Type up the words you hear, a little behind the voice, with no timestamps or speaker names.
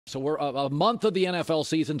So we're a month of the NFL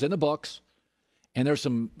season's in the books, and there's a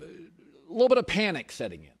little bit of panic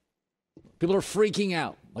setting in. People are freaking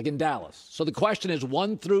out, like in Dallas. So the question is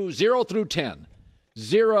 0 through 10.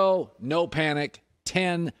 0, no panic.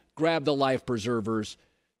 10, grab the life preservers.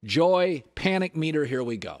 Joy, panic meter, here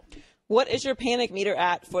we go. What is your panic meter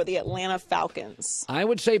at for the Atlanta Falcons? I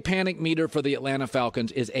would say panic meter for the Atlanta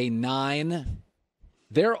Falcons is a 9.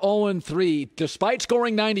 They're 0-3 despite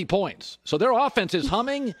scoring 90 points. So their offense is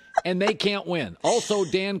humming, and they can't win. Also,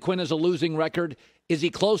 Dan Quinn has a losing record. Is he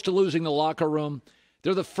close to losing the locker room?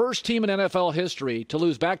 They're the first team in NFL history to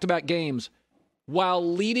lose back-to-back games while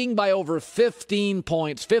leading by over 15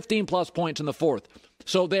 points, 15-plus points in the fourth.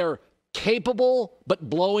 So they're capable but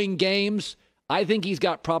blowing games. I think he's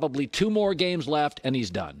got probably 2 more games left, and he's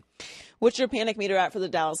done. What's your panic meter at for the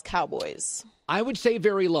Dallas Cowboys? I would say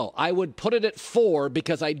very low. I would put it at 4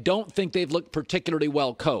 because I don't think they've looked particularly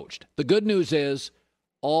well coached. The good news is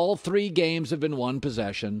all 3 games have been one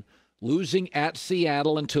possession. Losing at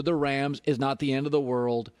Seattle and to the Rams is not the end of the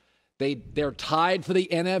world. They're tied for the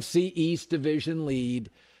NFC East division lead.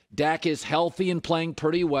 Dak is healthy and playing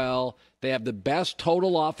pretty well. They have the best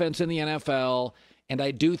total offense in the NFL. And I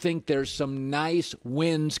do think there's some nice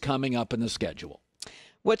wins coming up in the schedule.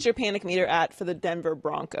 What's your panic meter at for the Denver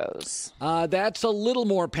Broncos? That's a little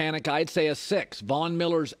more panic. I'd say a 6. Von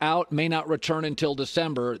Miller's out, may not return until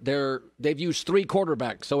December. They've used 3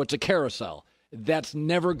 quarterbacks, so it's a carousel. That's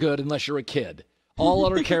never good unless you're a kid. All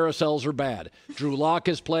other carousels are bad. Drew Lock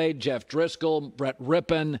has played, Jeff Driscoll, Brett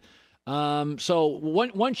Rippon. So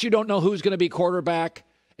once you don't know who's going to be quarterback,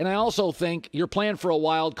 and I also think you're playing for a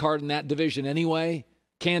wild card in that division anyway.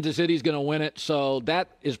 Kansas City's going to win it, so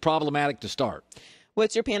that is problematic to start.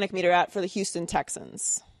 What's your panic meter at for the Houston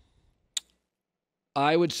Texans?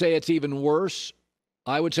 I would say it's even worse.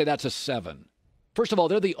 I would say that's a 7. First of all,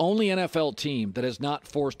 they're the only NFL team that has not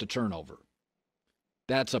forced a turnover.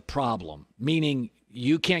 That's a problem, meaning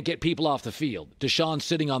you can't get people off the field. Deshaun's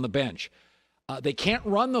sitting on the bench. They can't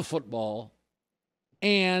run the football,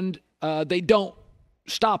 and they don't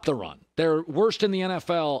stop the run. They're worst in the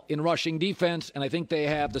NFL in rushing defense, and I think they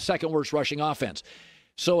have the second worst rushing offense.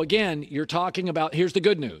 So, again, you're talking about, here's the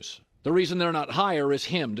good news. The reason they're not higher is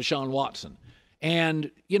him, Deshaun Watson.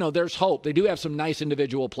 And, there's hope. They do have some nice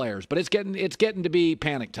individual players, but it's getting to be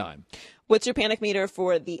panic time. What's your panic meter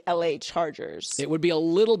for the LA Chargers? It would be a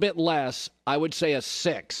little bit less. I would say a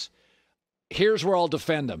 6. Here's where I'll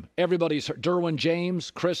defend them. Everybody's hurt. Derwin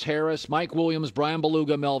James, Chris Harris, Mike Williams, Brian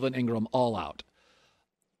Beluga, Melvin Ingram, all out.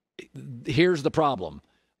 Here's the problem.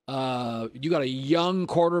 You got a young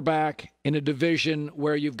quarterback in a division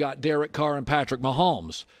where you've got Derek Carr and Patrick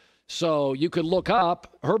Mahomes. So you could look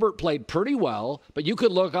up, Herbert played pretty well, but you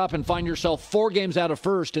could look up and find yourself 4 games out of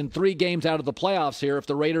first and 3 games out of the playoffs here if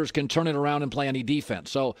the Raiders can turn it around and play any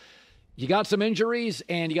defense. So you got some injuries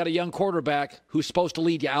and you got a young quarterback who's supposed to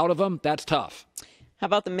lead you out of them. That's tough. How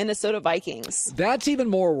about the Minnesota Vikings? That's even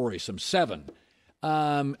more worrisome, 7.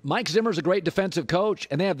 Mike Zimmer's a great defensive coach,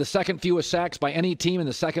 and they have the second fewest sacks by any team and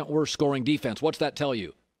the second worst scoring defense. What's that tell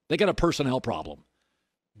you? They got a personnel problem.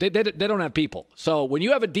 They don't have people. So when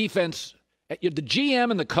you have a defense, the GM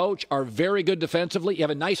and the coach are very good defensively. You have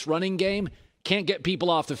a nice running game, can't get people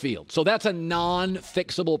off the field. So that's a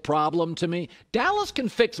non-fixable problem to me. Dallas can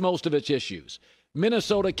fix most of its issues.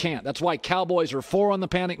 Minnesota can't. That's why Cowboys are 4 on the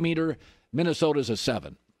panic meter. Minnesota's a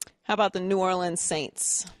 7. How about the New Orleans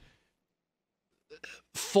Saints?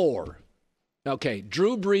 4. Okay,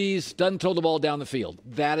 Drew Brees doesn't throw the ball down the field.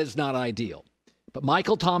 That is not ideal. But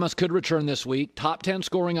Michael Thomas could return this week. Top 10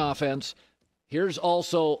 scoring offense. Here's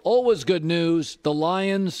also always good news. The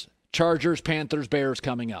Lions, Chargers, Panthers, Bears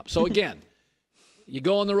coming up. So again, you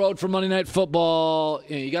go on the road for Monday Night Football.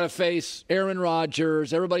 You got to face Aaron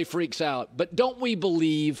Rodgers. Everybody freaks out. But don't we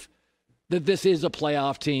believe that this is a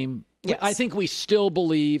playoff team? Yes. I think we still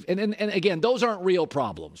believe. And again, those aren't real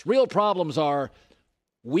problems. Real problems are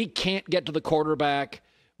we can't get to the quarterback.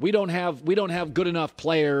 We don't have good enough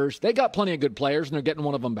players. They got plenty of good players, and they're getting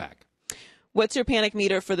one of them back. What's your panic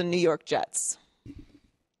meter for the New York Jets?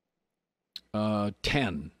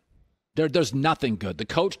 10. There's nothing good. The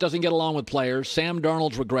coach doesn't get along with players. Sam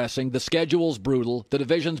Darnold's regressing. The schedule's brutal. The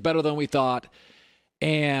division's better than we thought.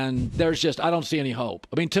 And I don't see any hope.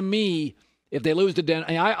 I mean, to me, if they lose to Denver,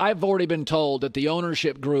 I've already been told that the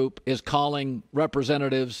ownership group is calling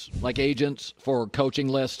representatives, like agents, for coaching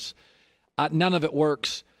lists. None of it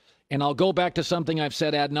works. And I'll go back to something I've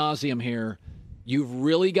said ad nauseum here. You've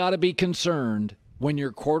really got to be concerned when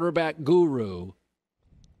your quarterback guru,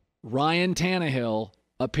 Ryan Tannehill,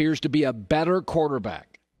 appears to be a better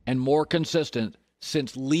quarterback and more consistent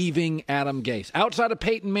since leaving Adam Gase. Outside of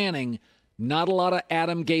Peyton Manning, Not a lot of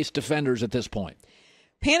Adam Gase defenders at this point.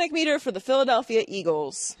 Panic meter for the Philadelphia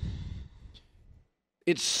Eagles.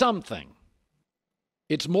 It's something.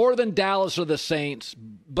 It's more than Dallas or the Saints,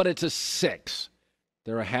 but it's a 6.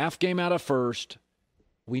 They're a half game out of first.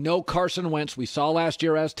 We know Carson Wentz, we saw last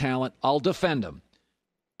year, as talent. I'll defend him.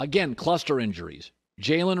 Again, cluster injuries.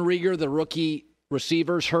 Jalen Reagor, the rookie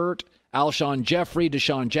receiver's hurt. Alshon Jeffrey,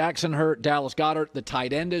 Deshaun Jackson hurt. Dallas Goedert, the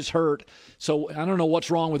tight end, is hurt. So I don't know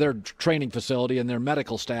what's wrong with their training facility and their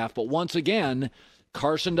medical staff. But once again,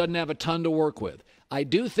 Carson doesn't have a ton to work with. I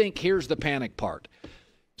do think here's the panic part.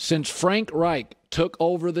 Since Frank Reich took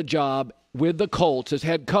over the job with the Colts as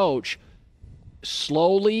head coach,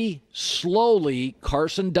 slowly,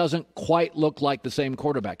 Carson doesn't quite look like the same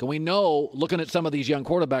quarterback. And we know, looking at some of these young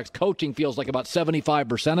quarterbacks, coaching feels like about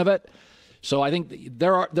 75% of it. So I think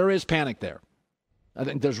there is panic there. I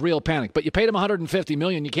think there's real panic. But you paid him $150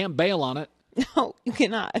 million. You can't bail on it. No, you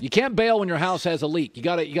cannot. You can't bail when your house has a leak. You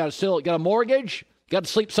got a mortgage. You got to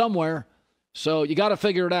sleep somewhere. So you got to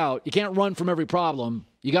figure it out. You can't run from every problem.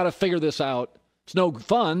 You got to figure this out. It's no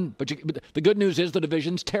fun, but the good news is the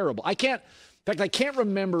division's terrible. I can't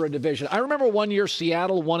remember a division. I remember one year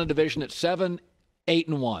Seattle won a division at 7-8-1.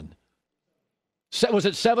 Was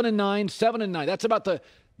it 7-9? 7-9. That's about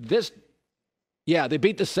this. Yeah, they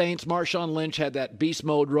beat the Saints. Marshawn Lynch had that beast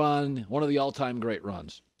mode run, one of the all-time great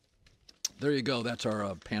runs. There you go. That's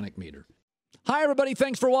our panic meter. Hi, everybody.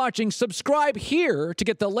 Thanks for watching. Subscribe here to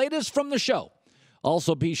get the latest from the show.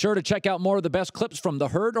 Also, be sure to check out more of the best clips from The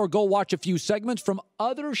Herd or go watch a few segments from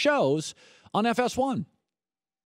other shows on FS1.